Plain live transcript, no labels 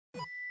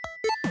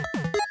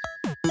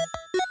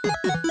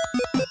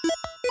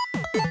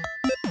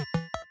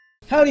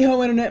Howdy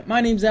ho internet, my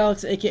name's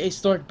Alex aka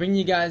Stork, bringing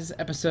you guys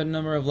episode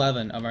number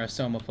 11 of our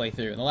SOMA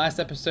playthrough. In the last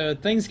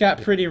episode, things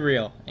got pretty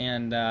real,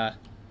 and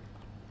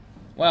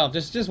well,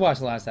 just watch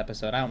the last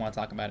episode, I don't want to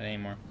talk about it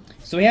anymore.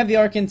 So we have the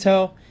Ark in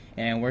tow,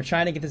 and we're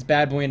trying to get this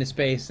bad boy into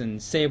space and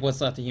save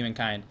what's left of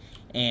humankind.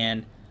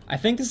 And I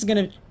think this is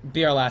going to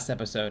be our last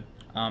episode.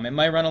 It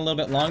might run a little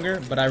bit longer,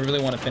 but I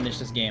really want to finish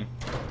this game,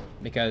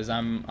 because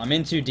I'm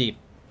in too deep,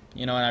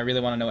 you know, and I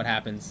really want to know what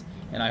happens.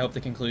 And I hope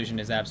the conclusion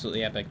is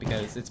absolutely epic,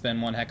 because it's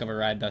been one heck of a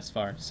ride thus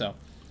far. So,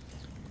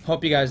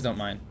 hope you guys don't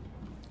mind.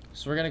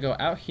 So we're going to go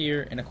out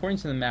here, and according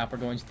to the map, we're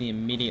going to the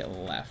immediate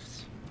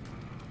left.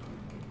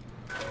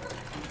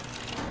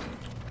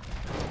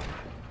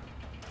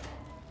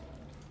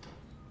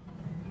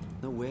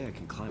 No way I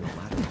can climb a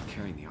ladder while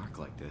carrying the Ark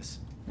like this.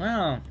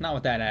 Well, not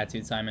with that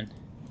attitude, Simon.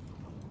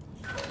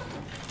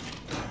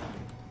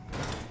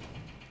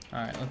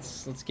 Alright,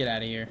 let's get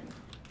out of here.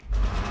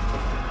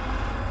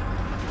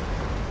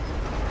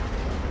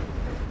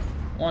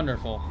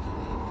 Wonderful.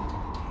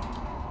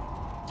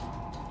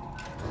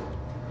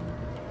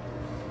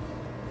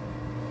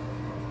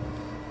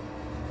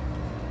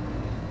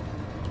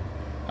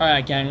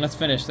 Alright, gang, let's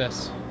finish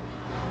this.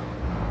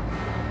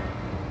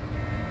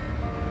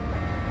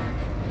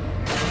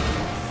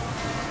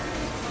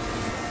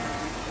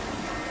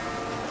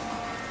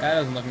 That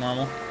doesn't look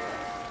normal.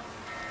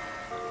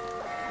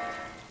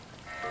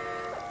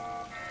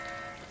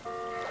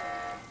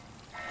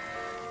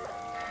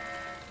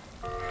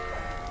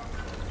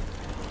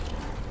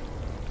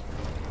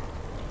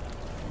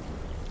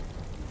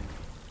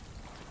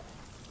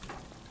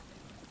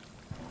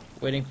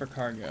 Waiting for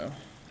cargo.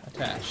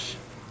 Attach.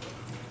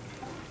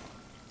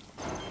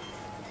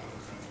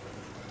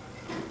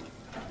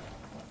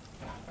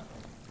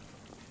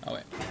 Oh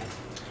wait.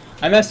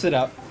 I messed it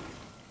up.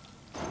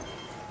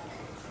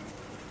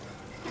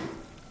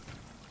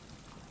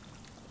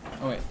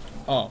 Oh wait.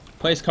 Oh,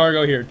 place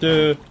cargo here.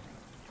 Duh.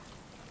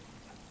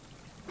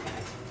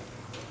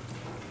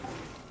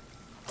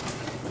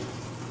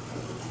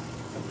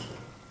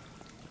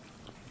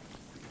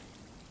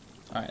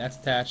 Alright, that's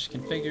attached.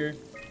 Configure.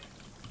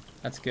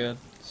 That's good.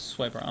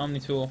 Swipe our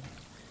Omni tool.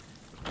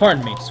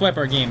 Pardon me, swipe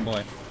our Game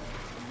Boy.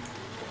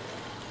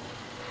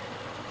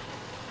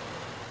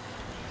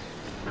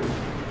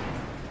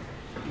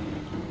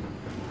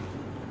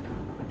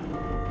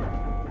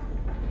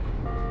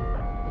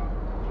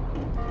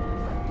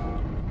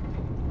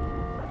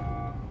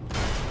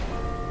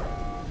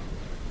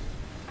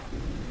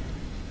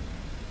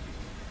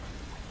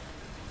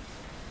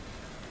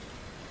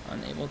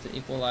 Unable to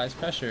equalize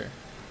pressure.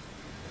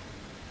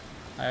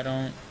 I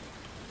don't...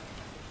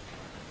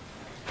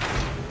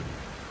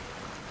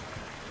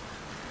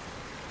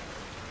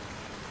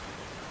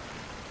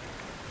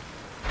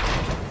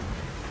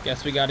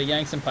 Guess we gotta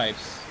yank some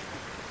pipes.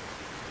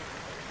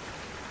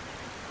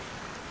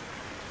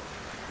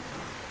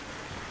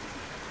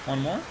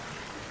 One more?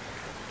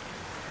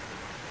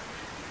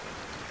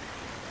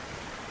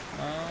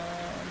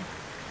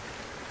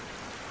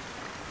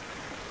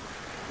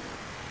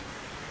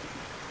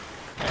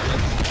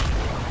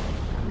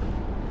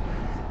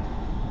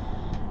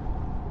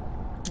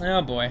 There it is.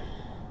 Oh boy.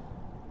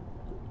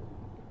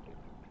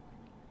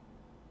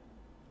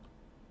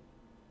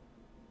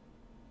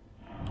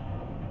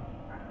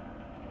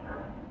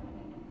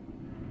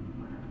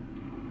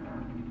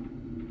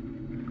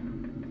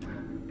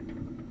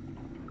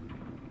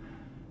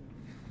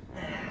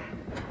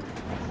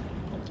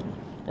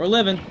 We're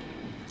living.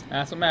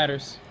 That's what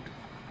matters.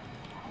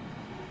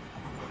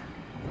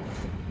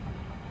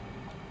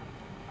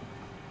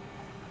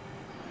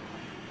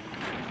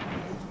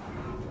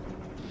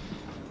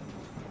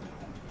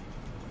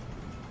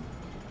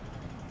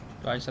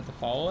 Do I just have to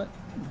follow it?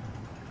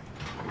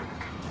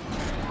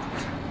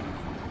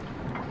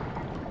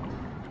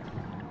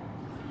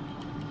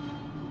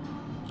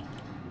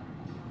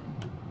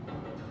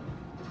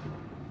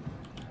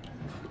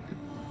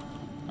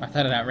 I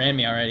thought it outran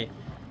me already.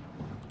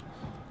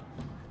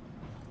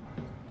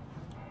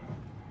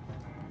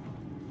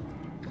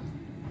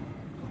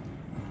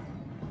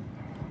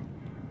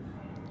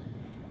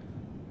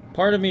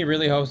 Part of me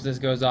really hopes this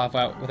goes off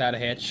without a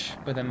hitch,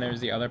 but then there's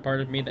the other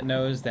part of me that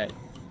knows that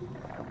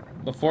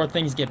before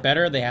things get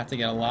better, they have to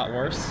get a lot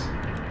worse.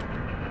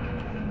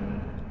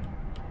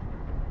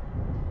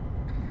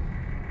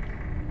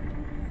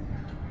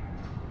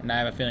 And I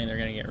have a feeling they're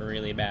gonna get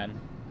really bad.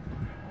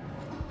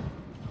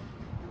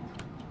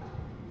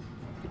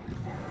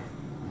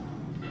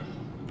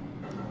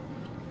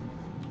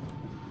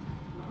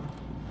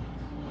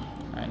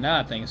 Alright, now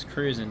that thing's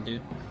cruising,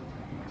 dude.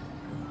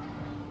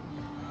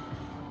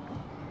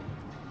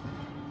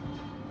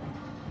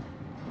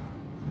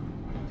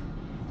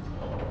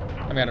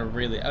 I've got a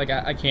really, like,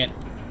 I can't,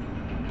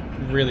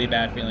 really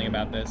bad feeling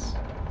about this.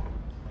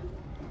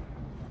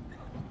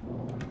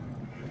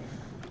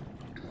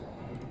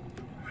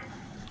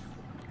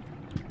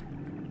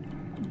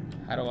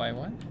 How do I,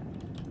 what?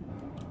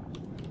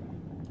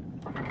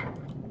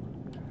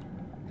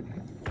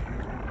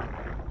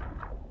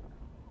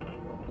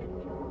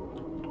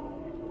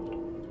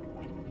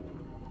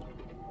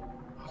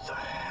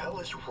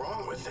 is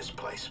wrong with this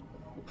place?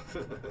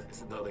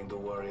 It's nothing to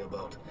worry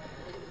about.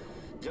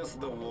 Just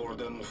the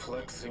warden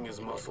flexing his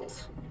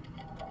muscles.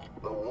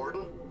 The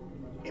warden?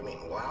 You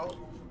mean WoW?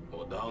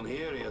 Well, down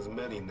here he has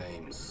many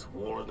names.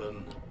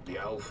 Warden, the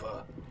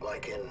Alpha.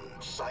 Like in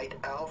Site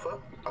Alpha?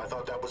 I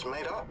thought that was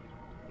made up.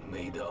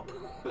 Made up.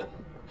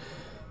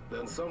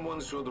 Then someone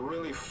should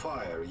really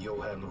fire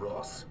Johan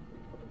Ross.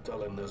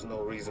 Tell him there's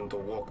no reason to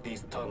walk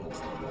these tunnels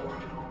no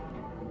more.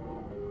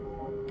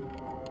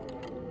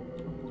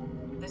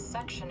 This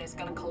section is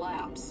gonna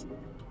collapse.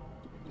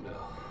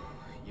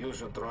 You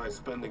should try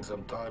spending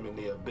some time in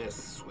the abyss,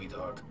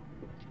 sweetheart.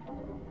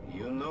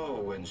 You know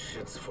when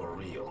shit's for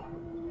real.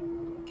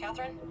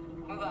 Catherine,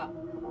 move up.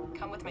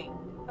 Come with me.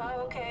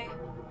 Oh, okay.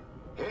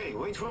 Hey,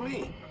 wait for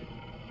me!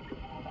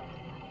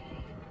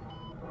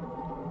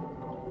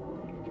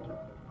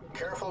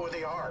 Careful with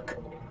the Ark.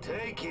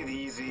 Take it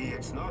easy,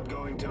 it's not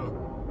going to...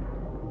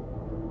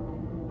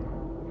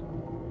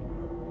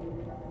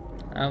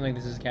 I don't think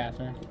this is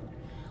Catherine.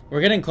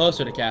 We're getting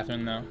closer to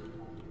Catherine, though.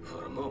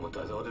 For a moment,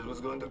 I thought it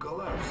was going to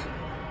collapse.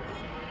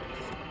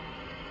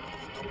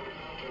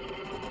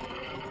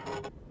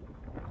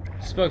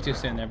 Spoke too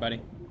soon there,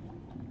 buddy.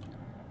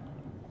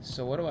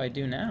 So what do I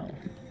do now?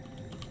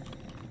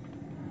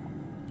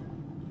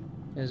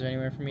 Is there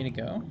anywhere for me to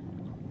go?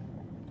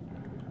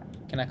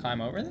 Can I climb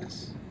over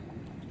this?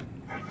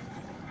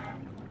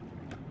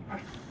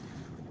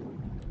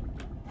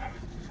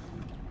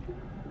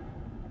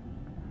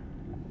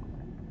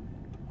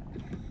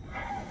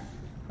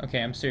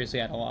 Okay, I'm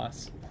seriously at a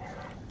loss.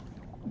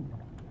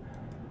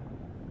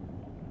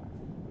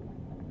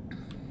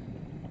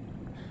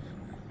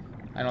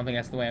 I don't think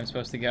that's the way I'm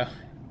supposed to go.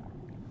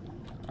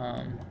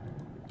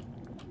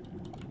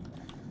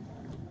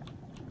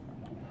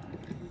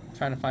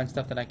 Trying to find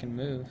stuff that I can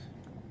move.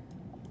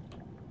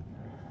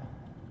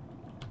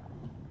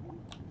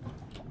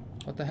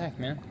 What the heck,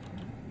 man?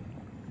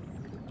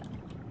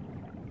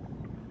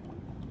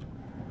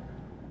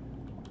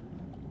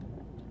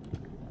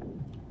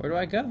 Where do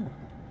I go?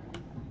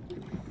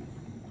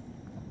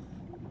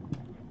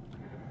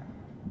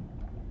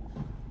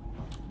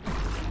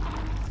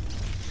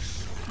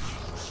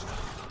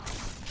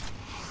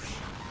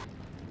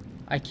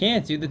 I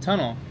can't, dude. The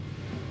tunnel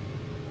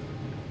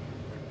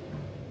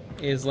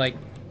is like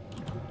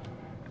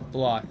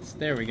blocked.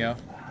 There we go.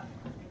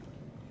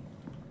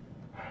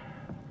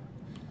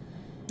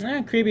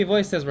 Creepy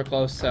voice says we're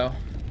close, so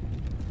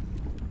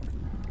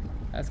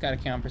that's gotta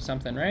count for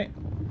something, right?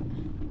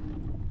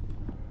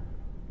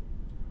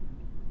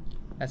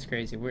 That's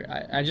crazy.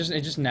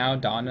 It just now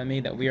dawned on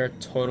me that we are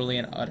totally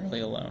and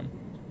utterly alone.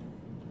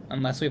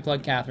 Unless we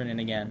plug Catherine in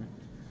again,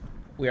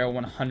 we are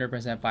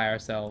 100% by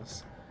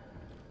ourselves.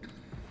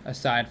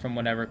 Aside from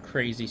whatever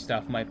crazy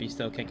stuff might be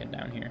still kicking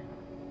down here.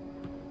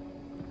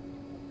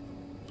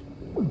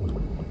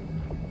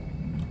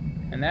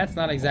 And that's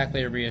not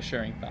exactly a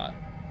reassuring thought.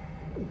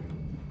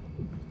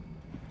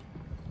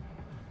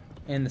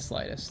 In the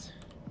slightest.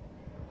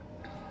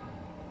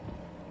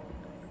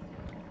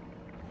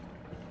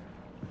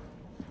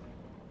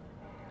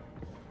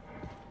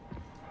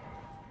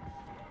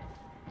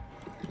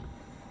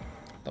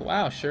 The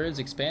WoW sure is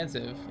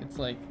expansive. It's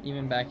like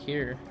even back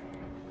here.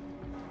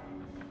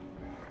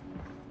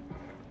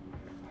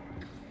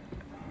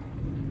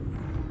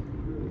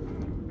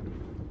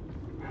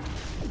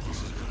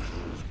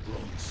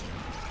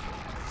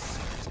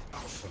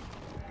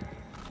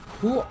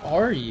 Who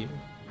are you?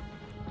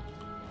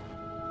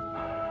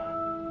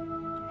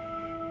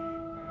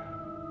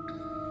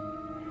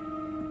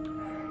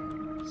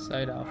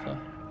 Site Alpha.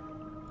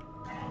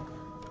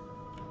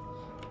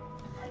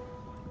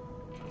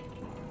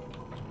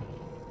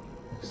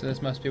 So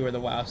this must be where the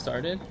WoW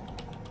started.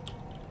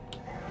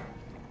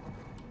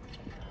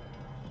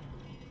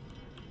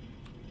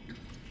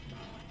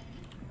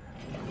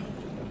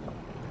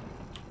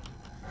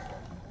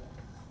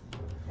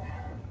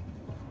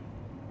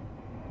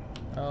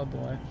 Oh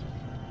boy.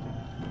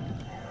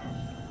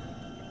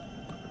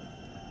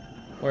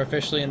 We're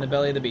officially in the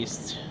belly of the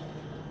beast.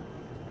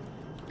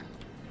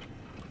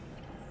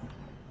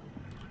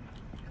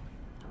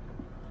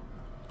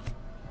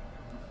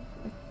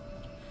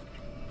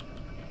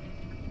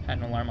 Had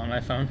an alarm on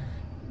my phone.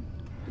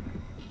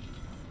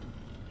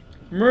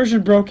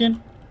 Immersion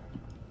broken.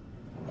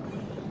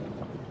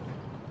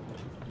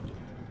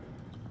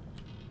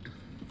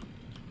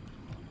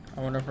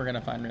 I wonder if we're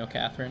gonna find real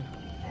Catherine.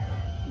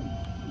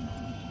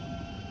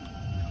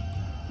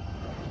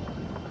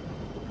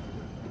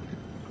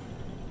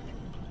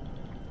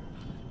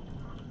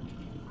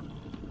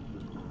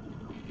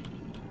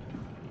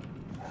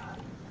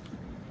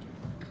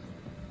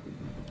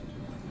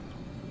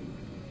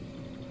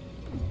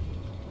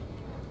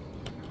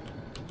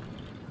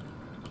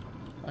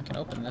 I can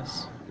open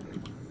this.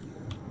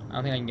 I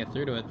don't think I can get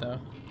through to it though.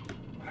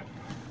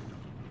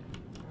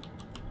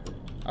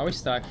 Are we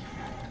stuck?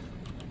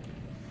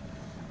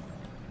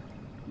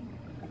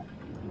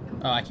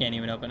 Oh, I can't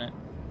even open it.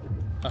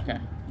 Okay.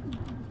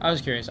 I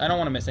was curious. I don't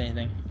want to miss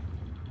anything.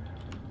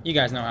 You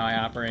guys know how I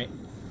operate.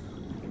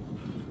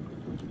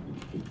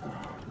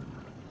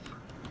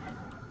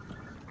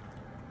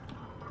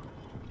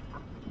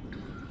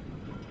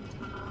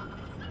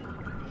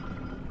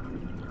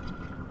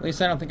 At least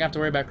I don't think I have to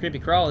worry about creepy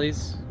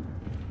crawlies.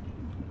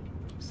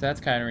 So that's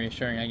kind of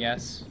reassuring, I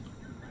guess.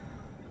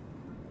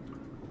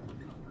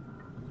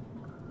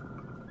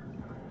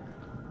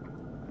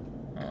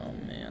 Oh,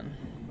 man.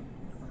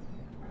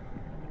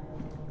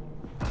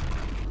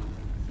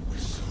 We're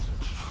so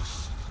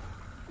close.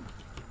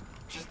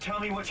 Just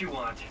tell me what you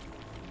want.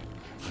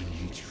 I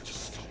need you to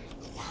stop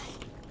the WoW.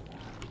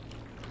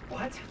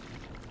 What?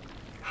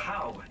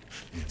 How?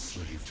 The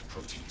enslaved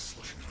protein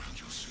sloshing around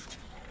your suit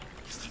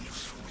is the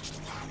noose from which the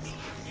WoW will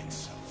hang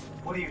itself.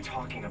 What are you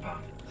talking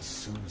about? As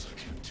soon as I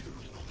came to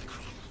with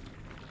Omicron,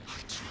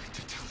 I tried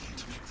to tell them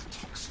to make the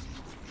toxin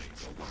that would make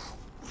the WoW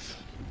wither,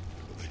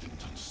 but they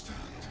didn't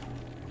understand.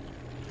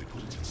 They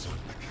put it inside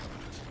the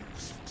cabinet. It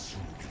was so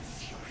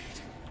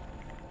infuriating.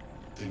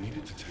 They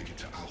needed to take it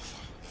to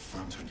Alpha, the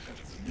fountainhead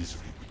of the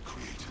misery we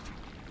created.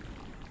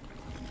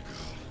 And the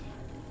girl,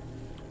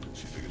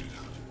 she figured it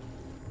out.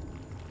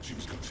 She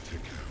was going to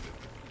take care of it,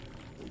 but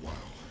the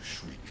WoW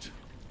shrieked.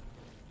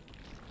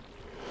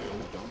 They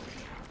all died.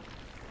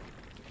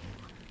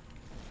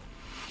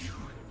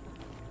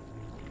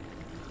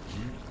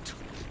 You took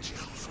the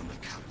gel from the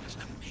cabinet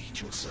and made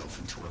yourself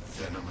into a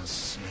venomous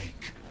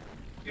snake.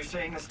 You're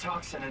saying this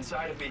toxin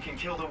inside of me can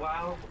kill the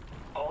WoW?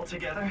 All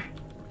together?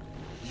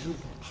 You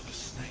are the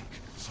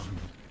snake, Simon.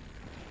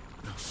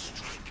 Now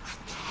strike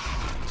at the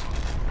heart.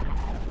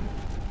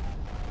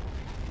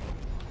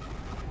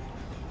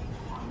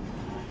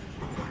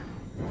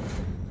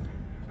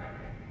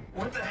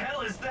 What the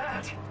hell is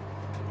that?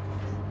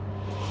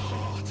 The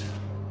heart.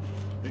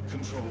 It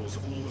controls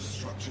all the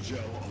structure gel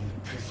on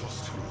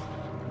Pathos 2.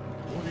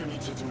 All you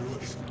need to do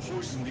is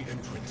poison the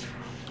imprint,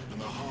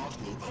 and the heart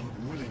will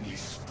unwillingly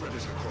spread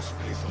it across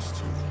Pathos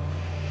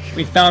 2.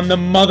 We found the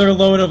mother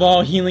lode of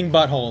all healing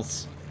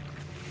buttholes.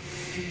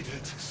 Feed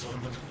it,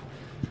 Simon.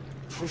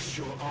 Push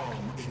your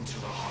arm into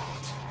the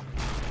heart.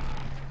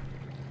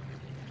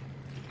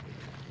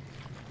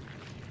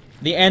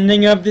 The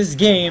ending of this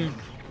game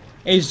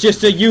is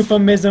just a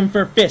euphemism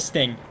for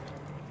fisting.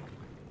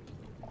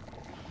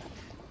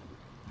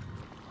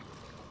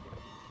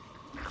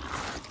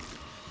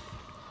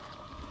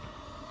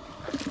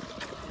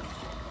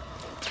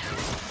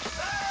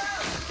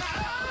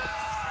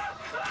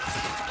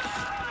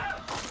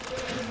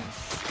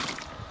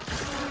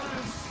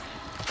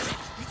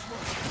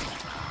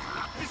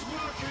 It's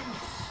working!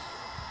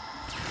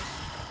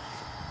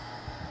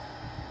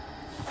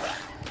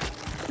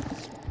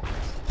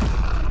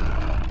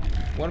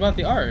 What about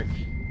the Ark?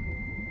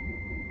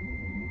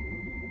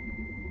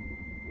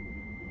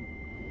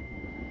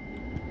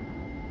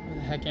 Where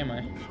the heck am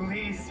I?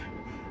 Please.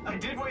 I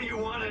did what you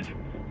wanted. You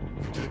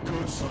did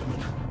good,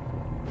 Simon.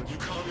 But you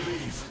can't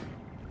leave.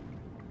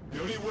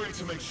 The only way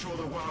to make sure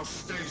the WoW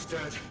stays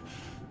dead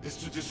is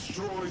to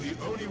destroy the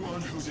only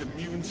one who's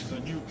immune to the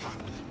new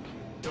pattern.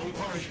 Don't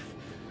worry.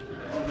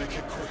 I'll make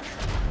it quick.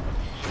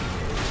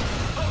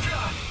 Oh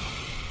God!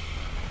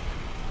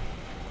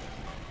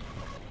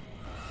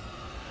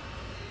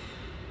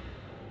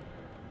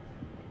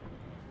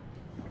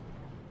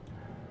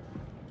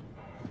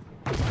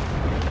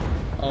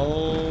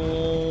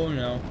 Oh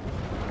no.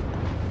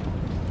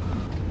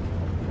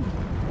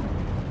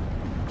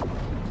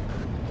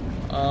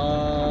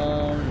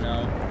 Oh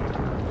no.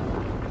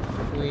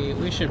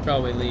 We should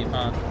probably leave,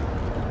 huh?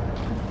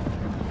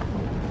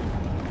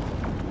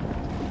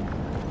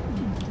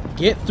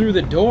 Get through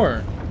the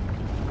door.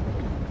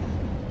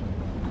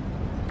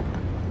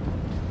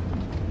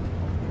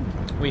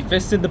 We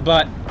fisted the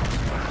butt.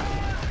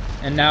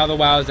 And now the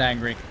WoW's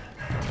angry.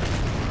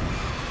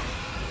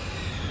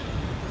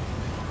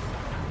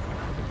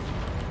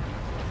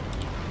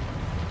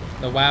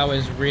 The WoW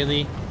is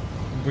really,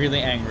 really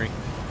angry.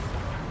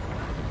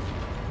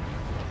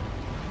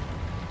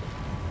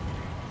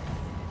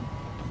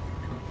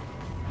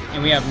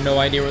 And we have no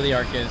idea where the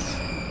Ark is.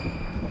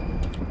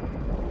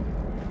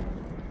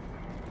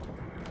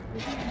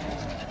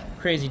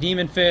 Crazy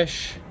demon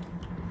fish.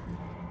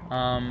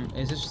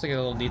 Is this just like a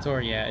little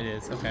detour? Yeah, it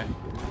is. Okay.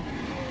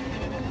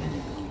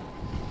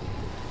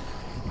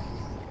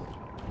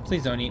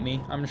 Please don't eat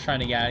me. I'm just trying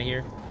to get out of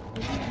here.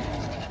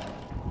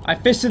 I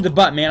fisted the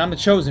butt, man. I'm the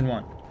chosen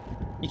one.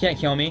 You can't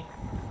kill me.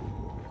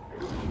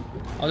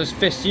 I'll just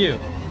fist you.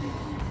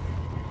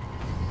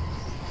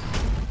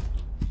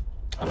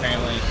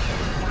 Apparently.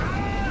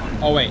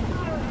 Oh, wait.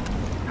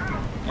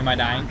 Am I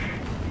dying?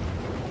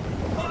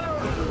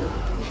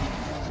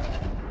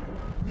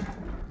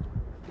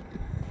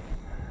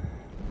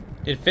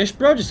 Did Fish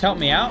Bro just help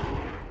me out?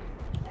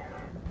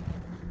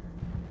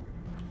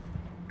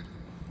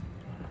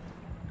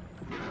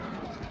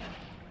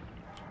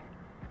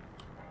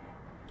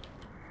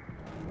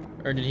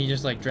 Or did he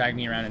just like drag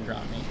me around and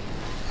drop me?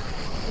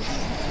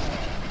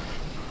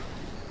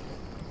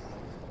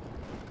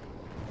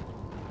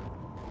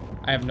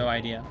 I have no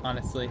idea,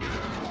 honestly.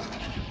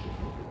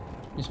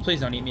 Just please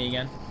don't eat me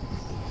again.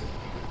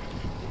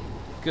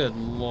 Good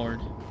lord.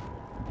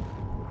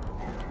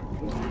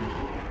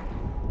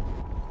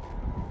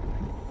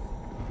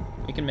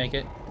 We can make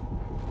it.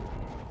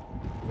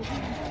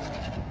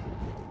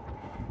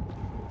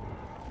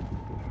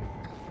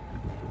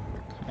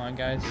 Come on,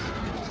 guys.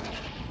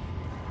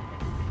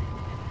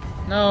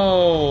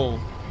 No!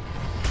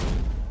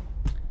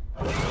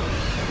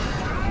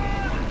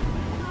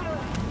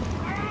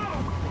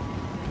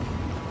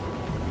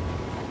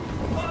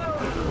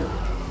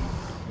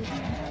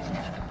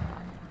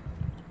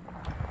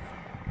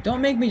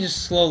 Don't make me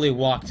just slowly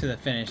walk to the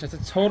finish. That's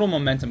a total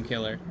momentum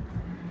killer.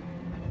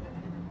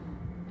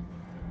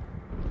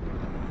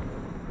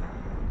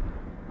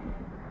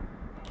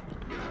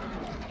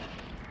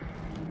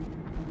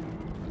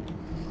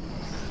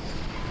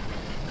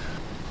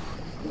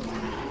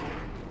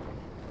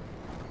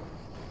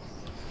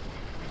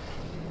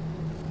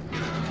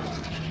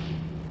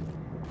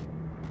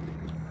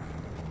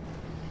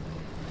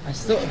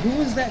 Who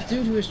was that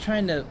dude who was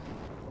trying to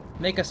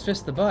make us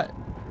fist the butt?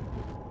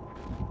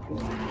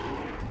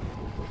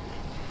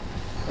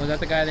 Was that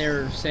the guy they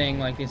were saying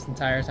like this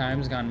entire time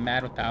has gone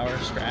mad with power?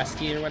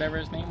 Strasky or whatever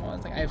his name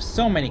was? Like, I have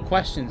so many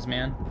questions,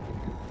 man.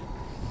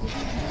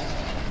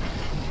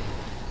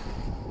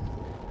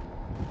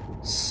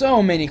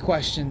 So many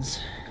questions.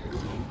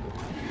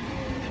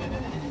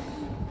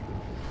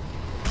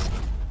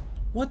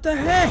 What the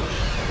heck?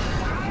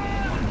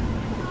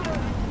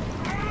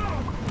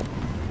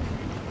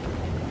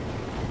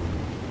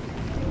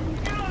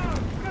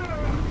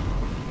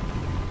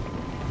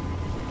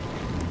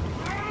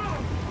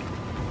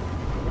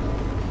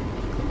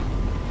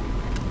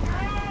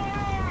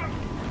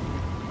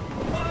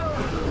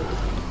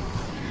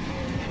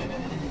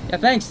 Yeah,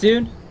 thanks,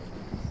 dude.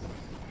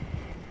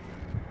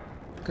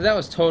 Because that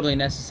was totally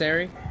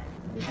necessary.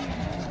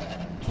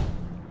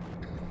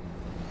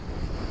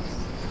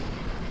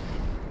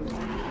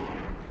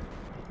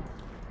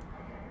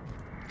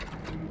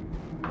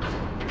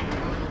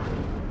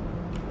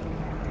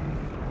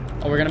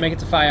 Oh, we're gonna make it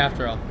to Phi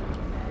after all.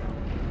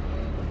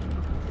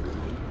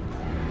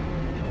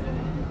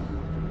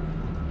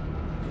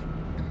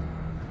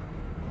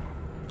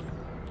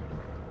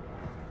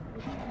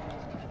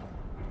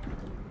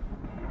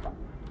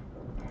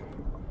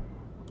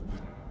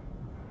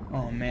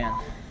 Oh, man.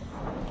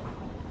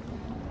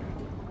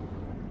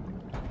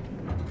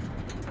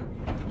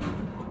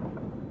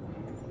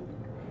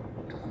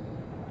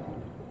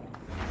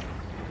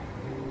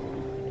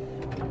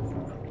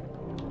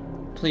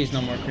 Please,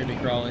 no more creepy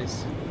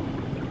crawlies.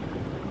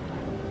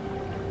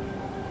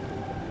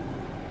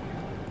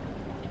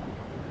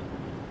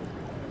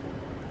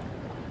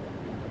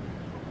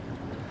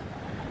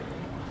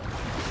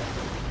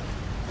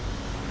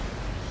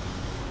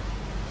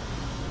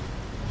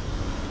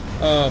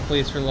 Oh,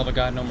 please, for the love of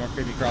God, no more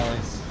creepy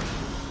crawlies.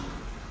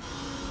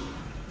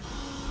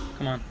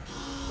 Come on.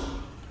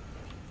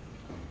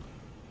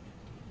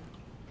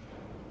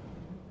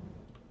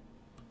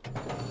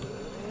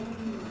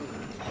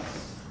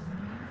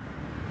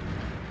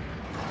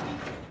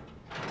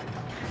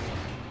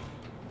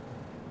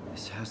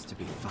 This has to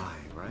be Phi,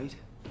 right?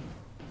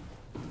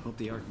 Hope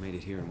the Ark made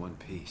it here in one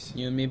piece.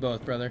 You and me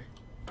both, brother.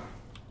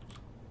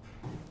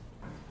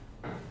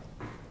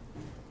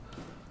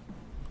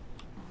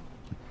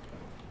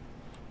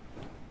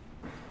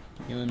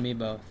 You and me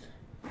both.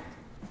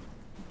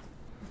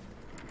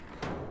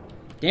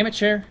 Damn it,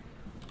 chair.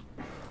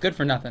 Good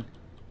for nothing.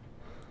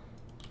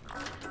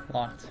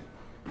 Locked.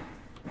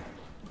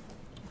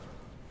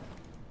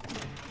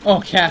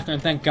 Oh, Catherine,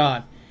 thank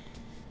God.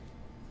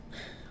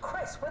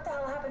 Chris, what the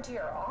hell happened to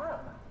your arm?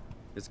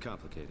 It's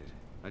complicated.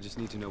 I just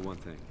need to know one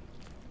thing.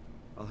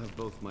 I'll have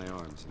both my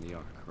arms in the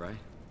Ark, right?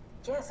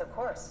 Yes, of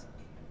course.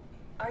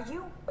 Are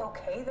you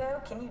okay,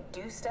 though? Can you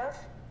do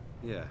stuff?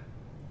 Yeah.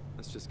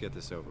 Let's just get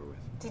this over with.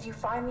 Did you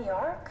find the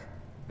Ark?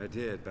 I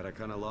did, but I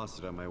kind of lost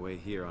it on my way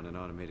here on an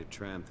automated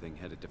tram thing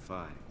headed to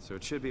Phi. So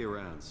it should be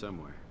around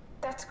somewhere.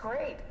 That's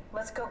great.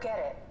 Let's go get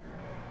it.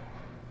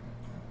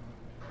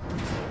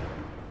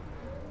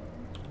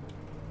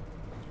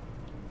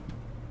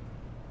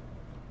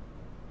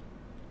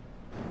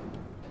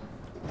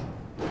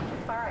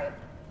 Alright,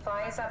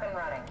 Phi is up and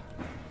running.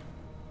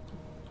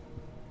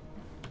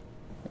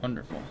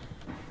 Wonderful.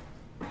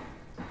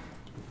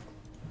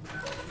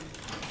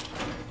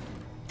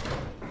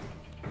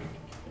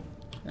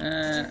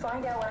 Did you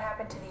find out what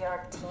happened to the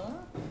Ark team?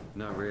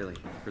 Not really.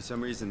 For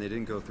some reason, they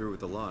didn't go through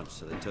with the launch,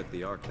 so they took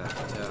the Ark back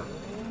to town.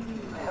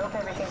 I hope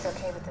everything's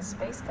okay with the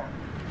space gun.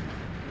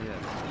 Yeah,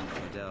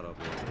 I doubt I'll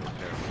be able to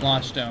repair it.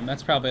 Launch dome.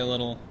 That's probably a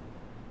little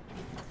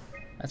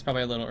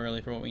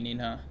early for what we need,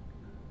 huh?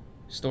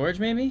 Storage,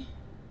 maybe?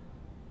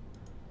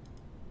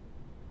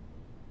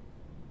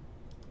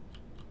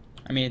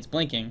 I mean, it's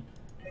blinking.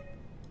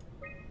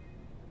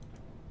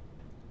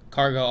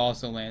 Cargo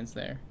also lands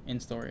there, in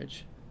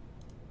storage.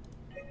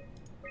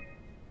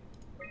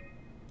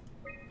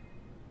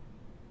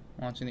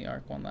 Launching the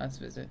Ark one last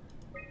visit.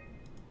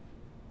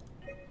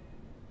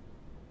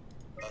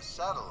 A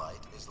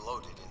satellite is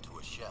loaded into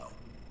a shell.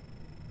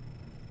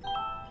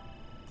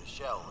 The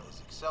shell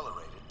is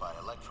accelerated by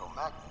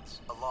electromagnets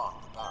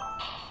along the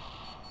barrel.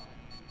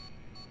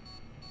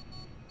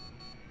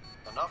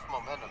 Enough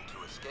momentum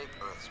to escape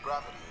Earth's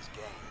gravity is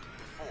gained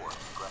before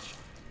regression.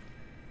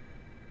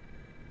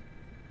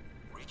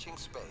 Reaching reaching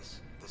space,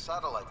 the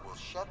satellite will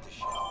shed the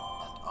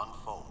shell and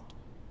unfold.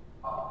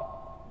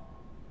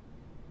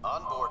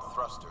 Onboard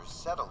thrusters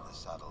settle the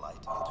satellite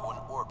into an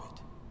orbit.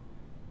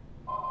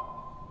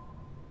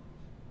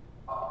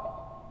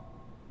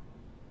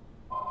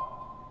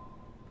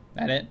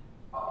 That it?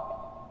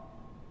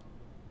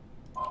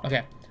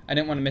 Okay. I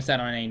didn't want to miss out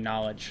on any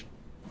knowledge.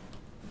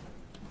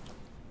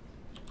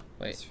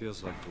 Wait. This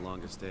feels like the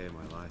longest day of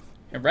my life.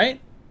 You're right?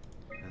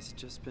 Has it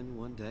just been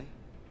one day?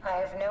 I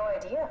have no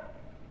idea.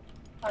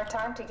 Our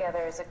time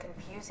together is a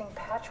confusing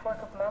patchwork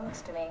of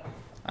moments to me.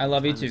 I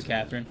love you too,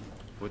 Catherine.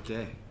 What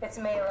day? It's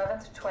May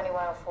 11th,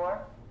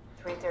 2104,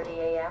 3:30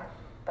 a.m.,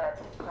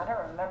 but I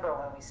don't remember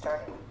when we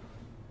started.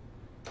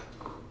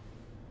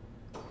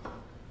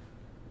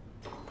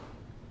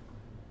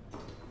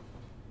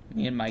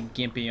 Me and my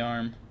gimpy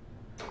arm.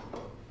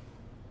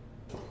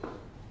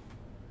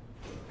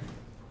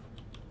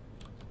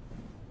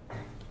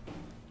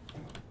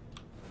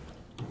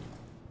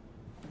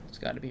 It's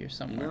got to be here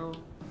somewhere. You know,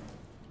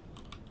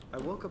 I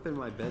woke up in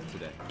my bed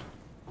today.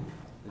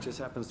 It just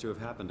happens to have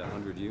happened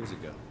 100 years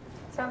ago.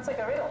 Sounds like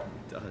a riddle.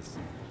 It does.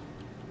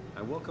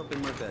 I woke up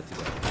in my bed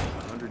today,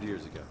 100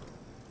 years ago.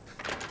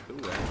 Who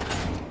am I?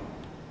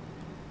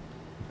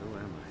 Who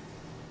am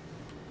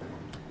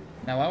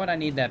I? Now, why would I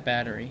need that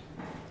battery?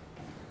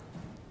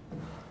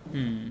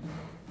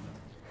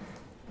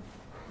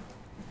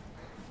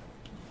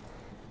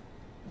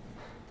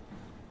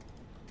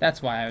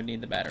 That's why I would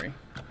need the battery.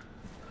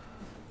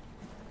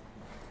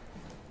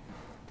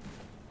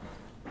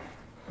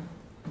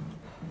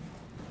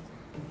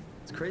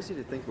 It's crazy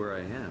to think where I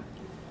am.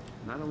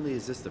 Not only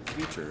is this the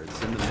future,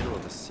 it's in the middle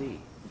of the sea.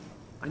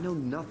 I know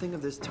nothing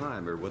of this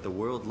time or what the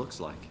world looks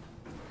like.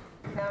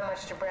 Not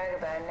much to brag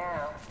about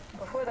now.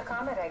 Before the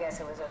comet, I guess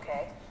it was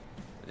okay.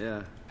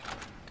 Yeah,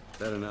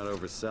 better not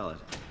oversell it.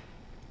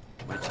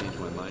 Might change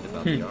my mind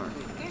about the Ark.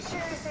 You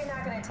seriously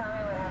not gonna tell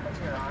me what happened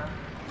to your arm?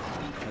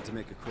 Had to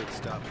make a quick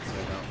stop at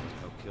Site Alpha to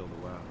help kill the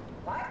WoW.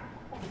 What?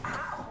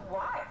 How?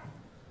 Why?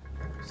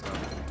 Stop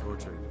it from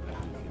torturing the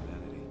people of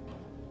humanity.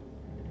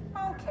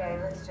 Okay,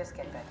 let's just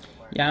get back to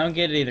work. Yeah, I don't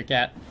get it either,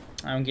 Cat.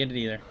 I don't get it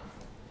either.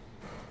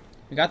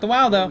 We got the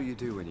WoW, though. What will you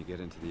do when you get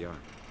into the Ark?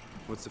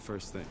 What's the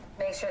first thing?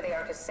 Make sure the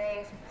Ark is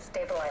safe,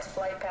 stabilize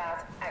flight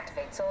path,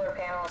 activate solar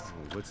panels.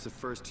 Oh, what's the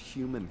first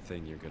human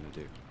thing you're gonna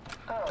do?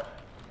 Oh.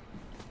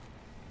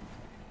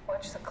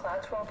 Watch the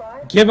clouds roll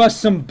by? Give us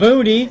some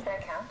booty! Does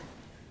that count?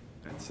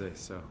 I'd say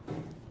so.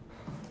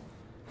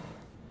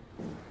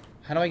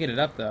 How do I get it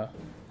up, though?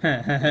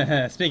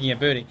 Speaking of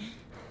booty.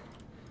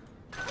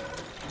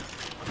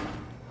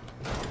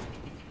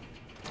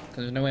 Because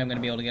there's no way I'm going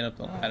to be able to get up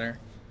the ladder.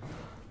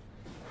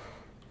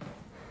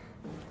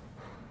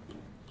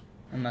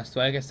 Unless,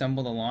 do I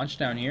assemble the launch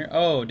down here?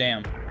 Oh,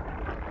 damn.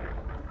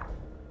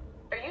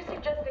 Are you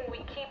suggesting we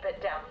keep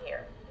it down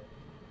here?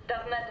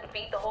 Doesn't that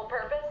defeat the whole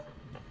purpose?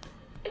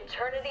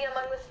 Eternity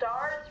among the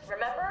stars,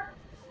 remember?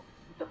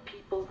 The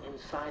people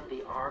inside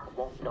the Ark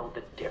won't know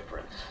the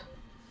difference.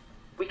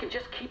 We can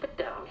just keep it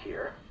down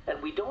here,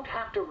 and we don't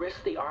have to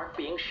risk the Ark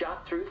being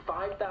shot through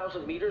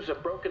 5,000 meters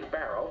of broken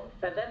barrel,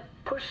 and then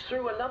push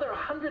through another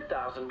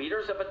 100,000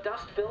 meters of a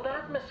dust-filled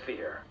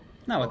atmosphere.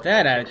 Not with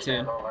that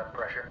attitude. All that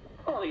pressure.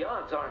 Well, the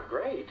odds aren't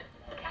great.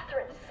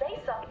 Catherine, say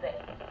something.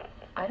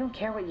 I don't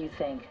care what you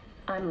think.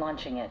 I'm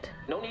launching it.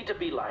 No need to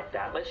be like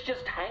that. Let's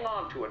just hang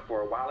on to it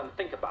for a while and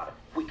think about it.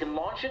 We can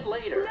launch it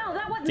later. No,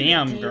 that wasn't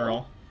Damn, the deal.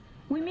 girl.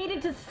 We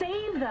needed to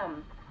save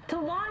them. To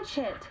launch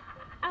it.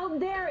 Out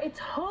there, it's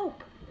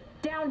hope.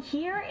 Down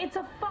here, it's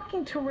a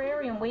fucking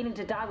terrarium waiting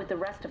to die with the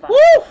rest of us.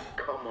 Woo!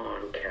 Come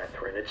on,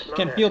 Catherine. It's not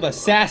Can feel the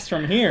asking sass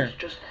much. from here. Let's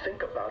just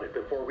think about it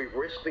before we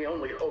risk the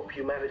only hope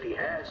humanity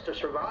has to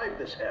survive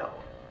this hell.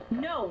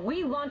 No,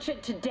 we launch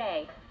it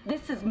today.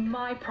 This is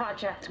my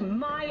project,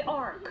 my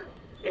Ark.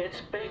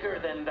 It's bigger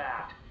than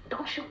that.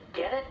 Don't you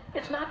get it?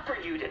 It's not for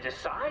you to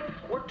decide.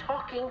 We're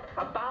talking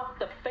about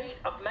the fate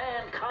of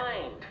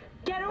mankind.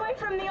 Get away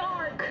from the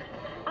Ark.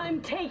 I'm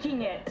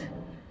taking it.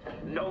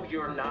 No,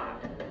 you're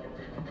not.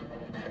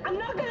 I'm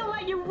not gonna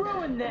let you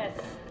ruin this.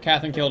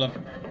 Catherine killed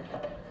him.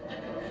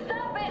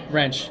 Stop it.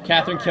 Wrench.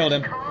 Catherine killed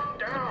him. Calm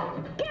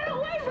down. Get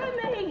away from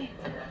me.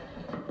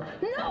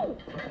 No.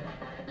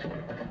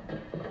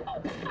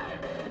 What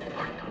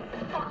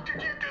the fuck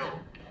did you do?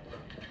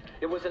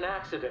 It was an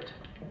accident.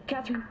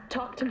 Catherine,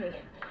 talk to me.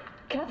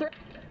 Catherine.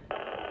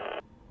 Oh,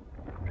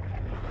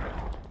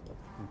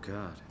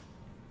 God.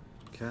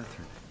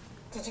 Catherine,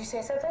 Did you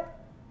say something?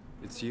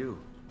 it's you.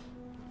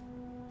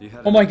 You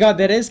had Oh my god,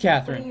 that is What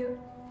Catherine. are you...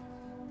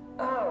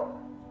 Oh.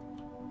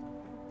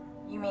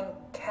 You mean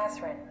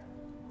Catherine.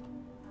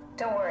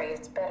 Don't worry,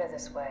 it's better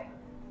this way.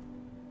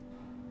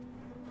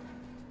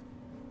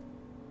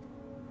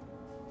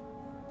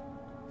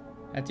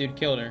 That dude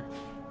killed her.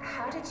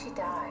 How did she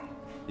die?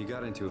 You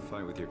got into a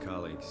fight with your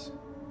colleagues.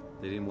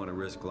 They didn't want to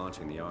risk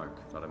launching the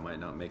Ark. Thought it might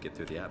not make it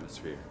through the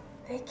atmosphere.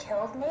 They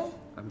killed me?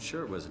 I'm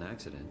sure it was an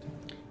accident.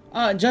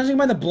 Judging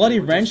by the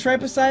bloody wrench right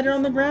beside her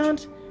on the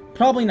ground,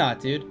 probably not,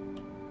 dude.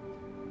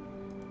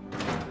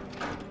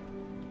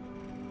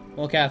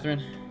 Well,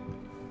 Catherine,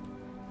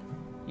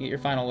 You get your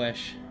final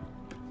wish.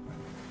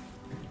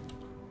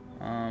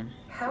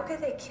 How could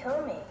they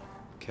kill me?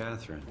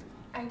 Catherine,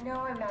 I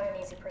know I'm not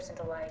an easy person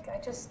to like. I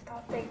just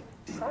thought they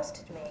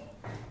trusted me.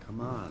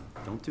 come on.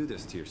 Don't do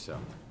this to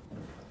yourself.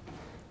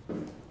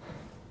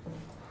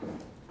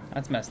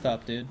 That's messed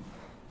up, dude.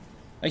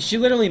 Like, she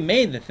literally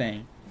made the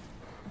thing.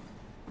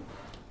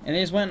 And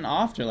they just went and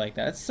offed her like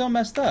that. It's so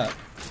messed up.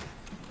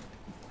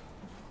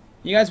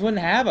 You guys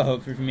wouldn't have a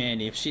hope for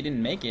humanity if she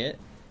didn't make it.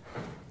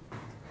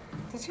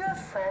 Did you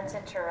have friends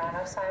in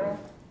Toronto, Simon?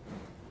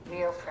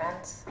 Real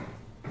friends?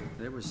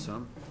 There was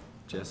some.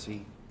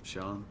 Jesse,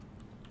 Sean,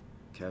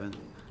 Kevin.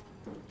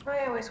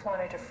 I always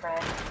wanted a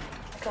friend.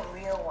 Like a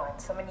real one.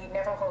 Someone you'd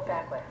never hold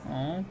back with.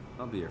 Aww.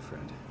 I'll be your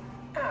friend.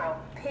 Oh,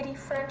 pity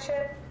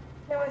friendship?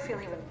 Now I feel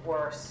even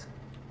worse.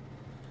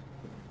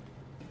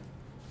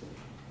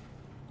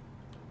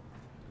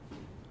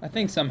 I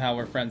think somehow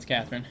we're friends,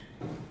 Catherine.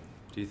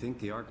 Do you think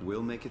the Ark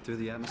will make it through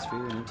the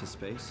atmosphere and into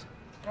space?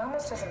 It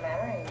almost doesn't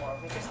matter anymore.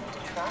 We just need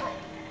to try.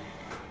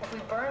 If we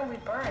burn, we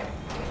burn.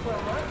 If we're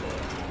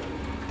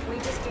lucky, we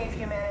just gave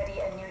humanity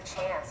a new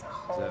chance. A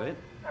whole... Is that it?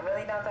 I'm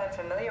really not that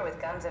familiar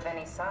with guns of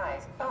any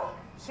size. Oh,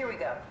 here we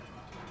go.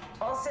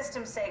 All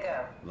systems say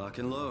go. Lock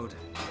and load.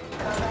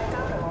 Come back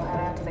up and we'll head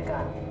out to the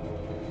gun.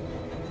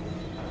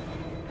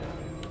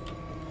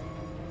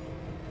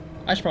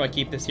 I should probably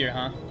keep this here,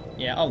 huh?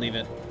 Yeah, I'll leave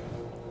it.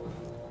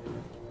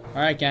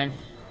 Alright, gang.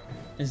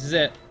 This is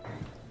it.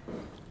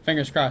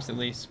 Fingers crossed, at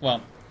least.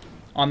 Well,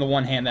 on the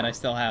one hand that I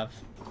still have.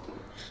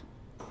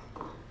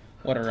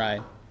 What a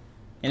ride.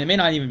 And it may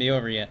not even be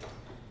over yet.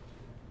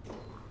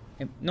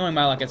 Knowing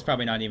my luck, it's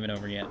probably not even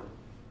over yet.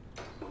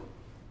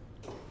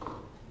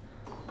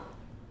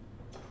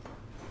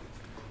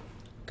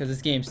 Because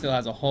this game still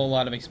has a whole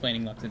lot of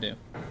explaining left to do.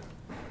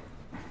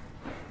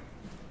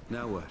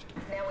 Now what?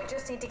 Now we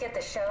just need to get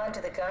the shell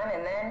into the gun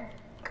and then,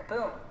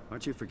 kaboom.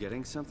 Aren't you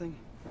forgetting something?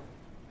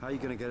 How are you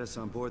gonna get us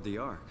on board the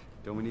Ark?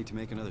 Don't we need to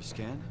make another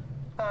scan?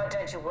 Oh,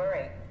 don't you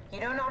worry. You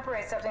don't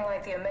operate something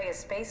like the Omega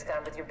space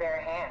gun with your bare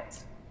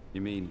hands.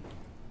 You mean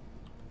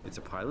it's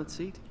a pilot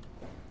seat?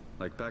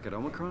 Like back at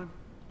Omicron?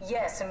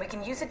 Yes, and we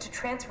can use it to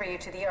transfer you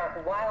to the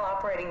Ark while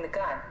operating the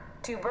gun.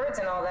 2 birds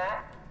and all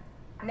that.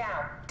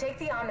 Now, take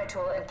the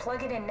Omnitool and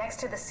plug it in next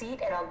to the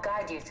seat and I'll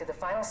guide you through the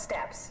final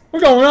steps.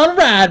 We're going on a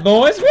ride,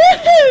 boys!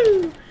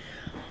 Woohoo!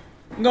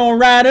 We're gonna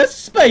ride a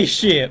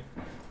spaceship!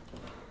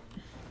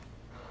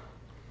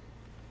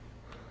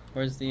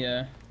 Where's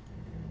the,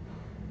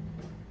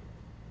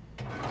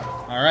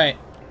 Alright.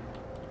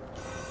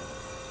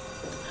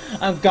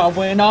 I'm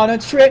going on a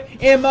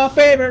trip in my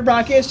favorite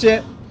rocket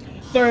ship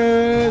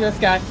through the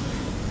sky.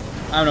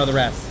 I don't know the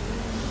rest.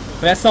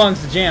 But that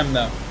song's the jam,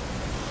 though.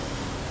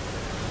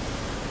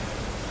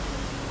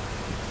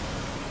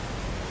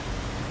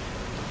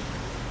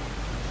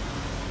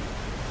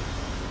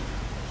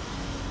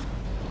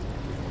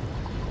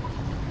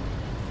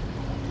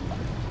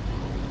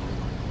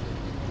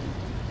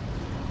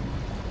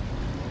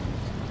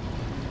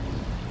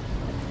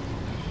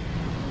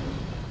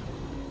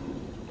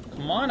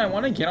 Come on, I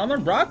want to get on the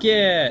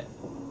rocket!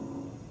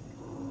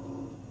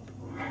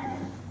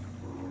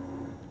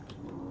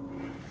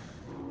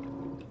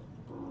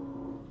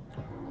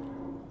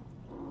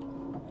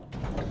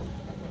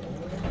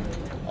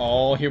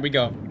 Oh, here we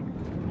go.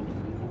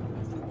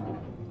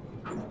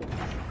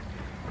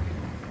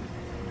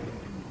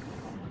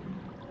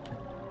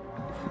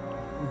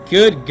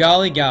 Good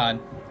golly God.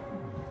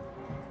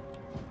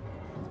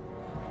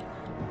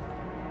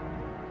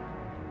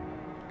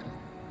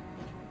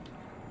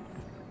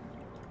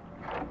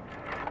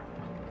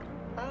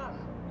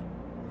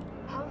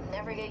 I'll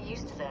never get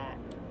used to that.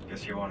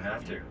 Guess you won't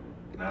have to.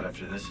 Not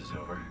after this is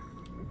over.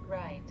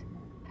 Right.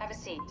 Have a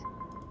seat.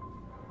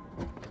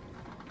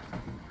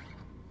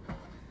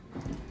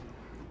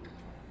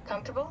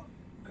 Comfortable?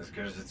 As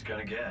good as it's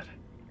gonna get.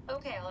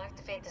 Okay, I'll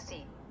activate the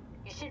seat.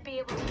 You should be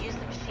able to use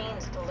the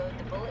machines to load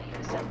the bullet you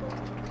assembled.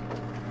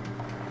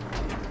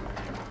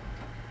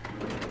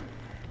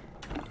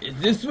 Is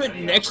this what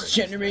next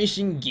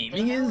generation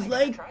gaming is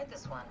like? I tried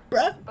this one.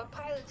 Bruh? But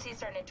pilot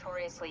seats are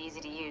notoriously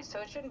easy to use, so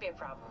it shouldn't be a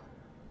problem.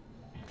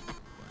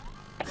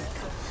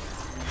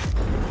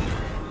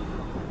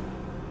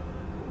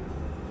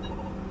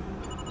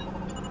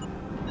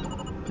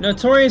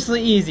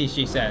 Notoriously easy,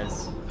 she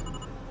says.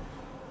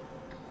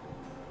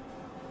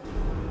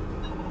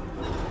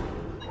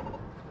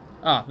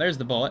 Ah, there's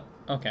the bullet.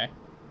 Okay.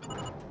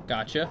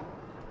 Gotcha.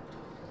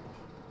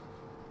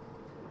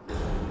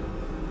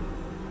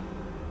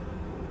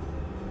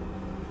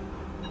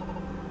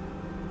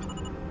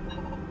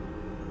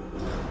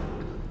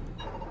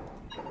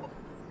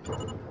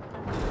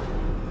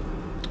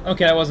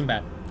 Okay, that wasn't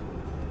bad.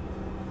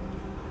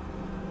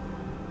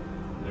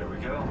 There we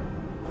go.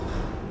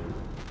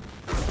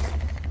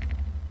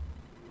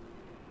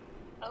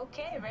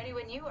 Okay, ready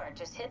when you are.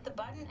 Just hit the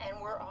button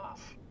and we're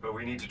off. But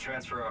we need to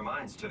transfer our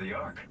minds to the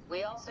Ark.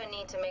 We also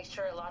need to make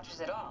sure it launches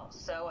at all,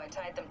 so I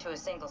tied them to a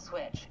single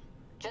switch.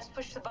 Just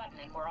push the button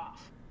and we're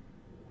off.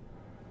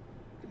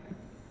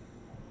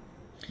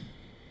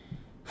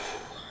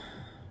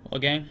 Well,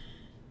 gang,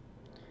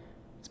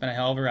 it's been a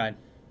hell of a ride.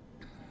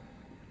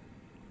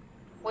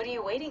 What are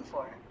you waiting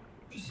for?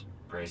 Just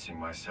bracing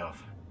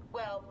myself.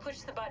 Well,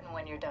 push the button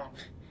when you're done.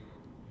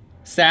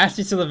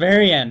 Sassy to the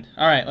very end.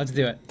 Alright, let's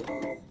do it.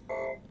 Here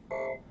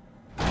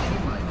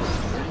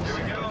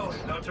we go.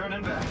 No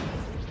turning back.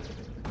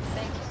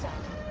 Thank you,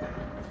 Simon.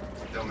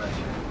 Don't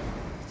mention it.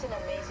 It's an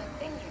amazing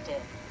thing you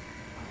did.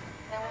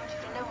 And I want you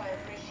to know I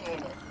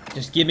appreciate it.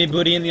 Just give me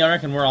booty in the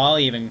Ark and we're all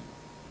even.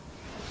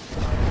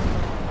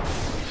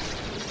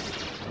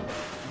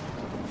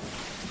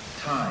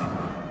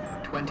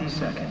 Time, 20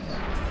 seconds.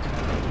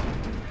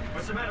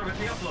 What's the matter with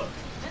the upload?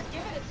 Just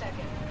give it a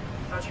second.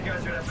 Thought you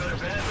guys would have better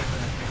bandwidth in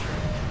this picture.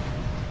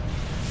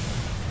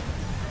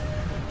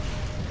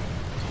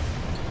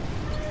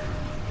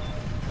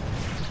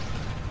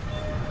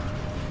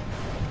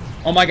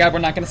 Oh my god, we're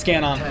not gonna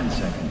scan on. 10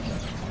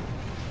 seconds.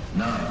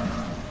 9,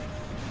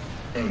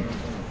 8,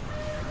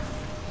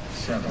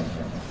 7,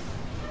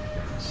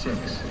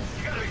 6.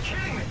 You gotta be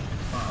kidding me!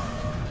 5,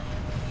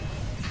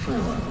 4,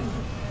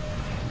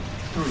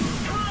 3,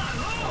 Come on,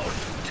 load!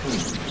 2.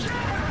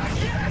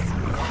 Yes!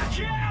 Fuck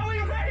yeah, we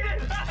made it!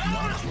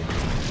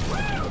 Woo!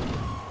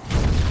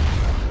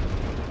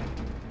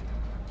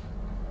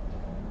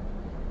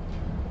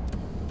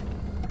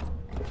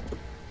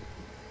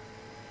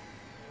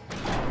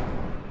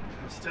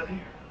 I'm still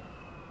here.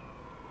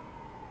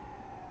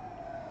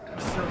 I'm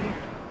still here.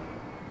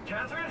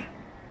 Catherine?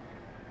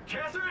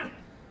 Catherine?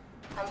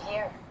 I'm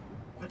here.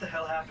 What the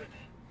hell happened?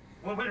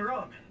 What went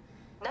wrong?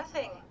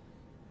 Nothing.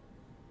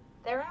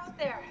 They're out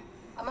there,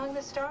 among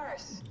the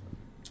stars.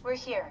 We're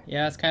here.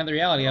 Yeah, that's kind of the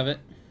reality of it.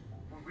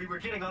 We were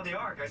getting on the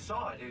Ark. I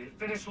saw it. It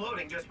finished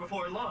loading just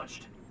before it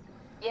launched.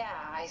 Yeah,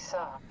 I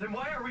saw. Then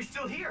why are we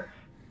still here?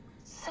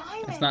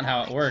 Simon! That's not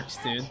how it works,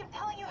 dude. I keep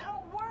telling you how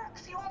it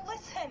works. You won't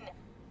listen.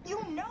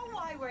 You know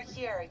why we're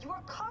here. You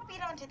were copied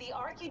onto the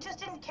Ark. You just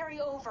didn't carry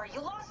over. You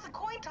lost the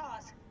coin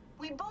toss.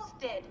 We both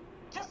did.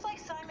 Just like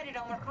Simon at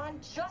Omicron.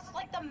 Just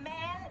like the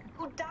man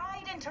who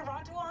died in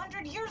Toronto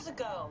 100 years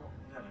ago.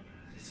 No,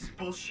 this is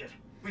bullshit.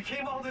 We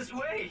came all this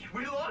way.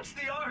 We launched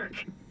the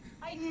Ark.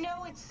 I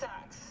know it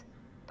sucks,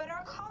 but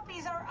our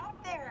copies are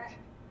up there.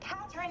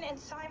 Catherine and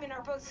Simon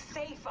are both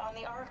safe on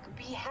the Ark.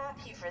 Be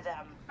happy for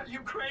them. Are you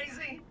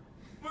crazy?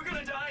 We're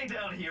gonna die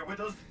down here with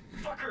those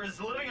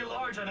fuckers living at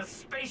large on a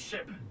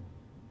spaceship.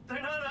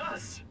 They're not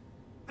us.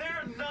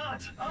 They're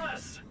not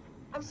us.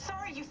 I'm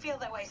sorry you feel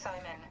that way,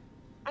 Simon.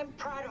 I'm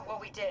proud of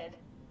what we did.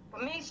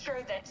 We made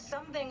sure that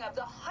something of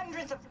the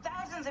hundreds of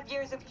thousands of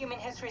years of human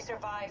history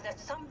survived, that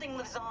something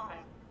lives on.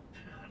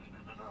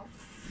 No.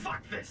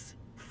 Fuck this.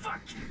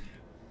 Fuck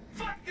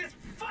this.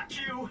 Fuck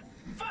you.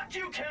 Fuck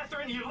you,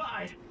 Catherine. You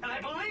lied. And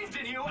I believed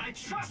in you. I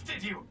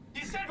trusted you.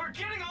 You said we're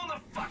getting on the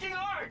fucking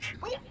Ark.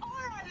 We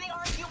are on the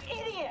Ark, you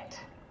idiot.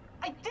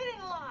 I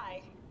didn't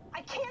lie.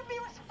 I can't be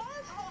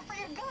responsible for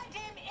your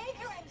goddamn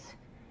ignorance.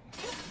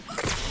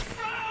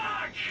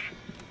 Fuck!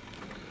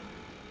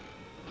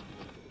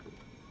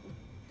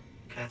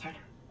 Catherine?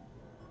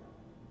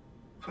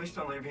 Please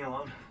don't leave me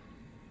alone.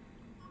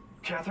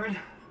 Catherine?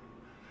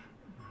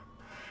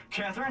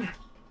 Catherine?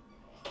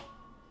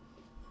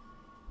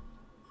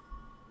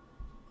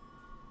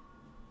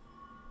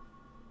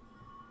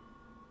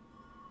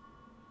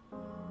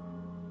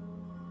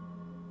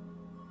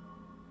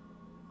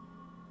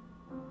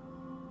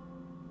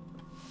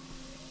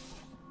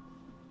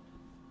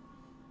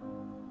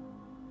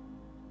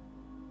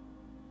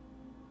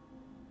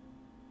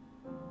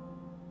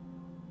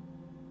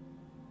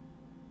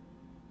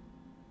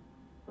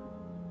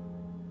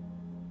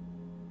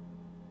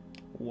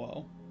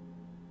 Whoa.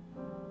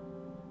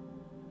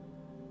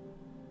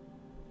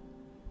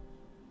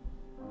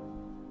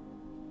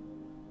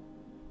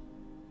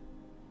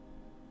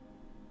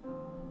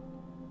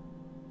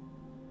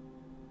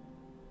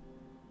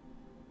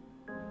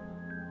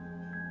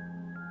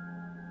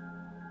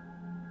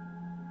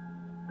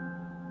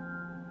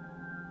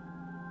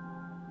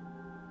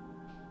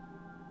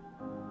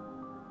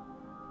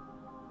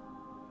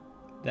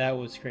 That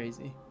was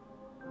crazy.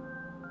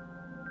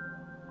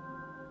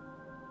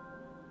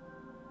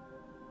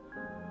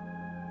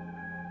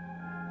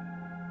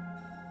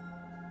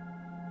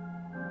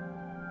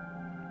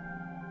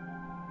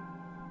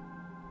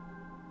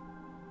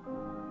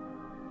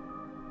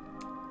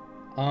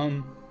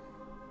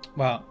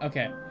 Wow,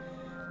 okay.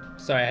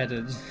 Sorry, I had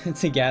to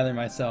to gather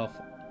myself.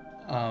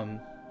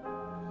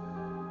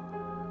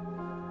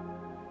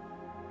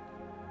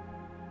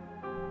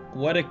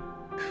 What a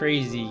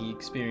crazy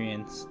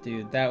experience,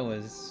 dude. That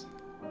was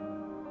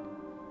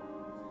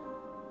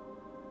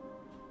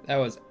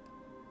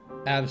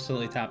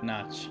absolutely top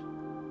notch.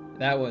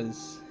 That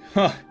was,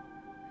 huh.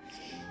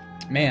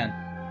 Man.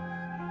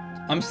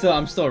 I'm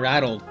still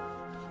rattled.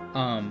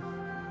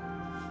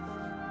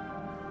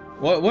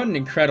 What an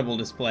incredible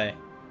display.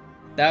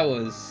 That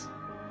was...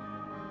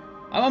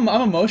 I'm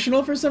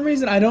emotional for some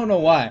reason. I don't know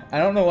why.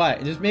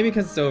 Just maybe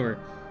because it's over.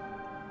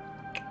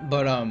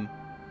 But,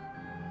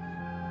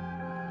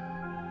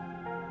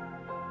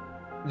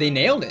 they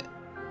nailed it.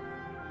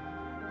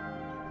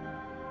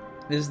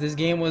 This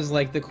game was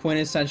like the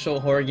quintessential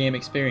horror game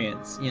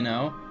experience, you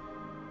know?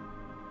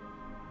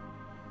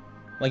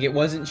 Like, it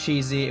wasn't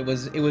cheesy, it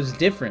was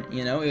different,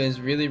 you know? It was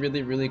really,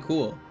 really, really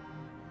cool.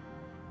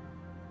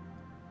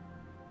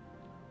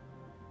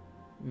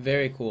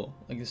 Very cool.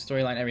 Like, the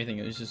storyline, everything,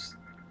 it was just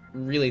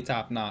really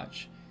top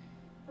notch.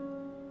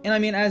 And I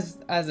mean, as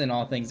in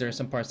all things, there are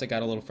some parts that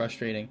got a little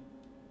frustrating.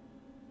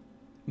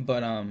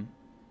 But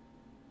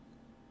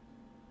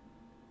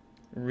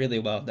really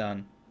well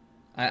done.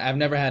 I've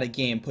never had a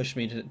game push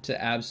me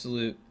to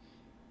absolute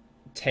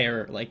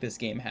terror like this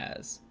game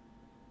has.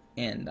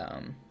 And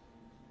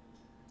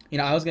you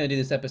know, I was gonna do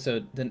this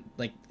episode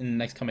like in the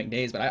next coming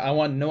days, but I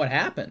wanted to know what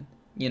happened.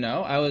 You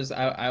know, I was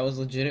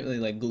legitimately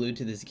like glued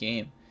to this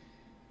game,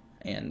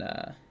 and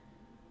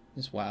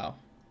just wow.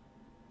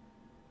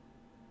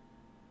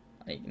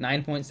 Like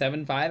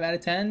 9.75 out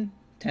of 10,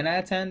 10 out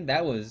of 10.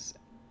 That was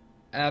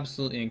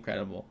absolutely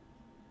incredible.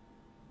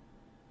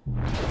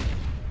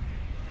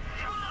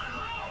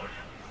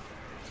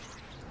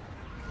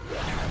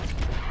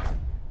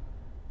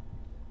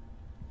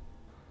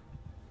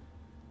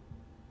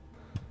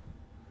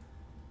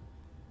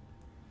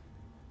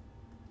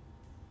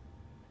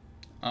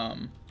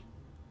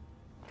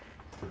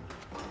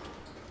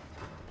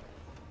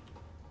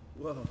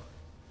 Whoa.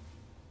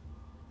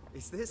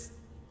 Is this...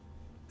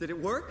 Did it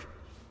work?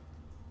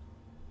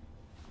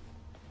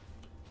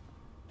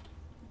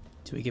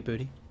 Do we get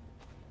booty?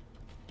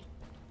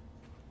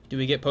 Do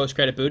we get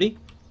post-credit booty?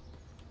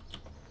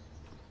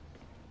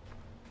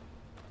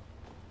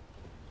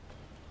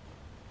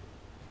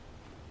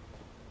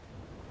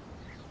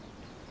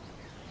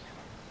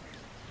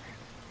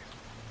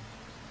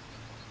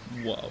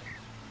 Whoa.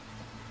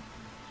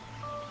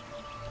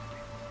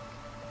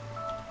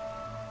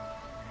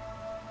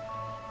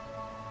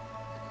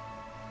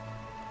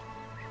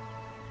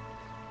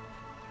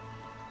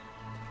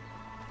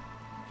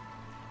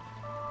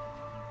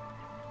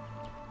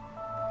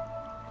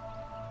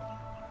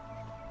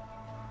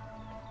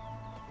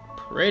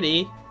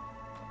 Pretty.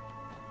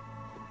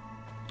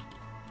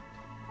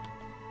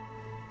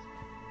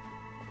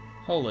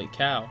 Holy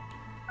cow.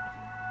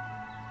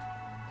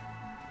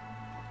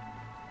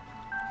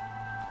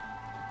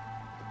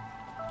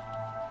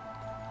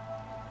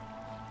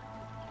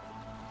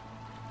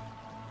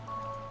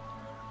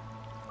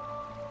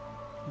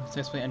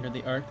 Successfully entered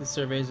the Ark. The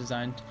survey is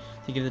designed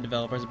to give the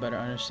developers a better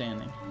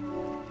understanding.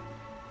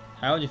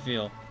 How would you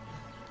feel?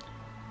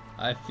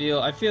 I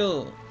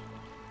feel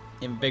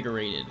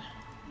invigorated.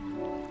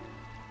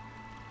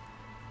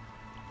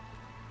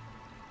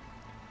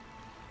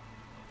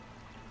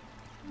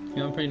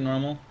 Feeling pretty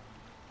normal.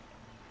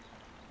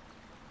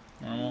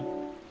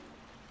 Normal.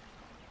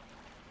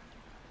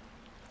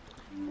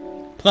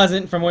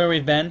 Pleasant from where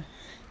we've been.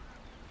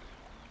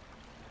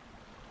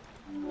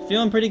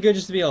 Feeling pretty good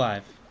just to be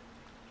alive.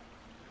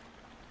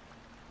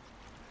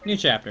 New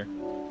chapter.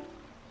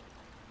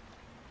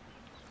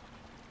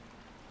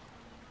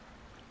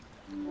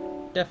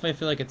 Definitely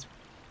feel like it's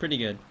pretty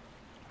good.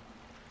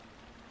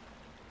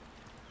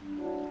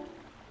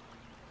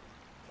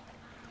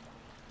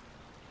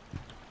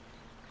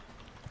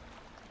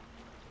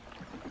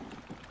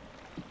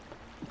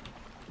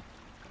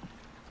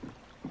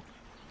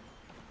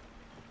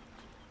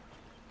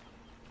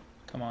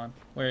 Come on,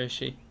 where is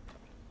she?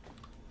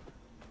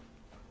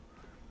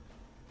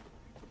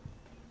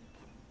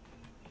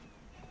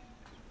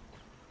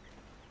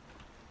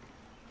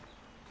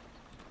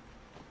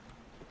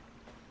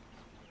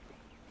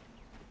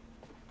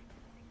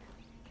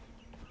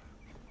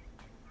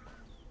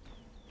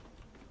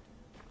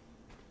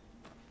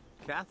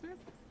 Catherine?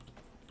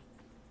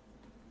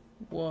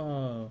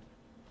 Whoa.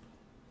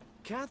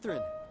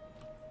 Catherine!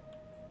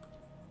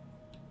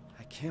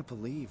 I can't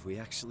believe we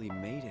actually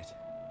made it.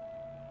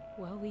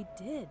 Well, we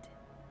did.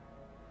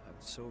 I'm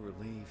so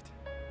relieved.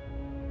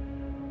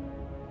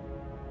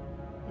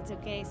 It's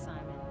okay, Simon.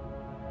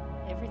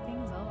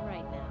 Everything's all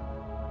right now.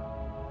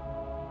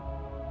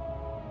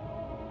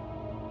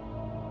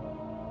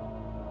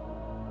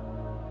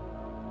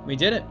 We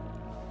did it.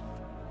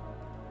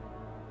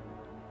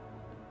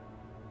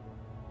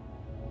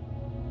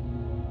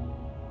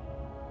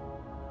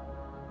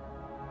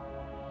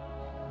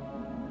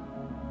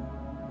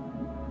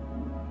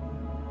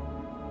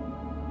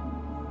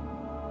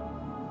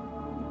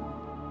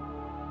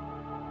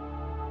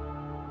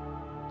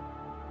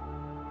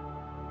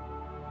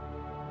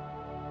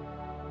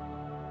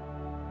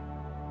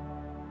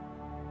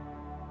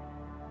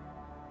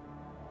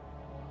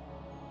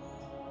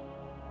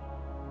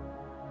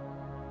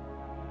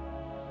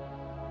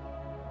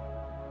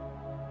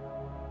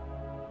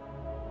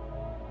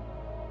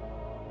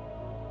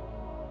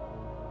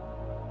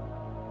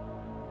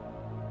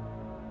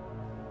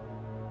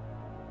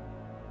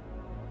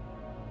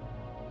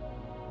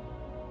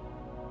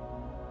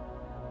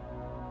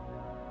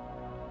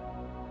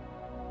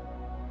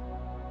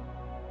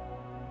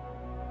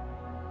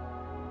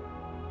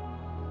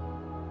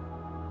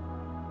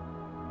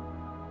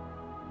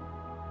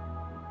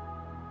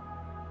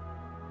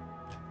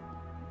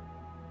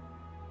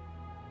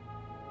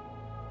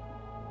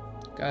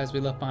 Guys, we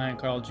left behind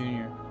Carl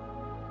Jr.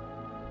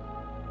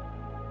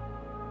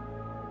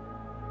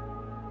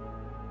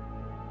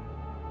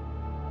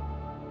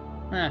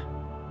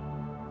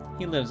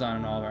 He lives on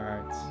in all of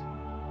our hearts.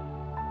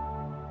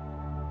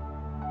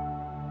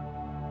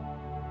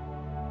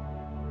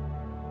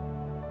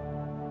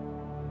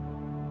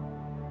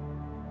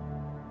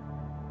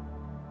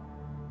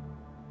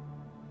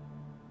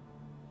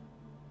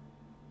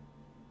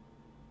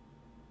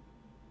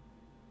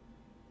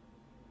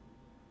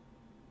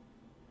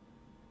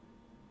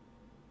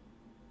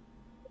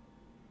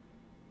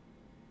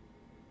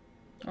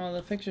 Oh,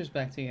 the picture's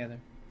back together.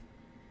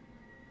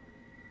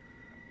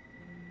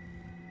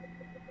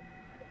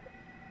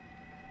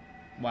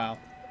 Wow.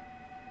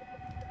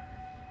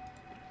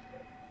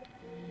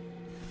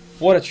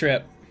 What a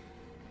trip.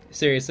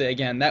 Seriously,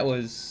 again, that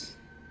was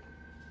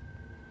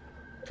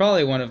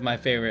probably one of my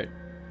favorite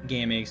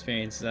gaming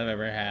experiences I've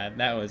ever had.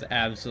 That was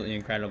absolutely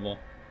incredible.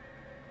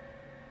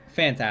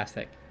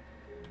 Fantastic.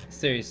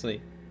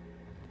 Seriously.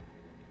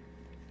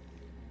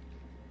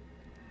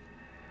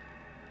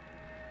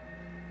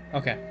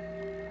 Okay.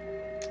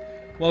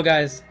 Well,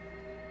 guys,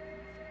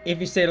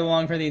 if you stayed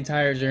along for the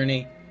entire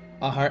journey,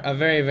 a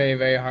very, very,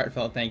 very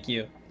heartfelt thank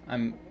you.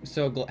 I'm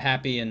so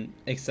happy and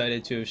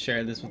excited to have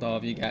shared this with all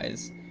of you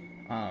guys.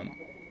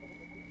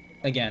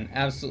 Again,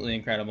 absolutely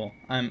incredible.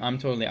 I'm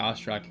totally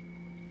awestruck.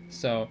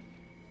 So,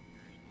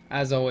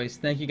 as always,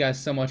 thank you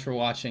guys so much for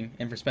watching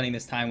and for spending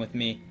this time with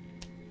me.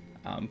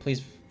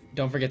 Please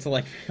don't forget to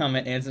like,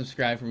 comment, and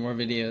subscribe for more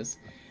videos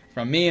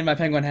from me and my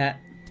penguin hat.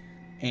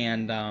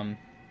 And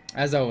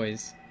as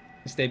always,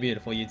 stay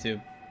beautiful,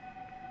 YouTube.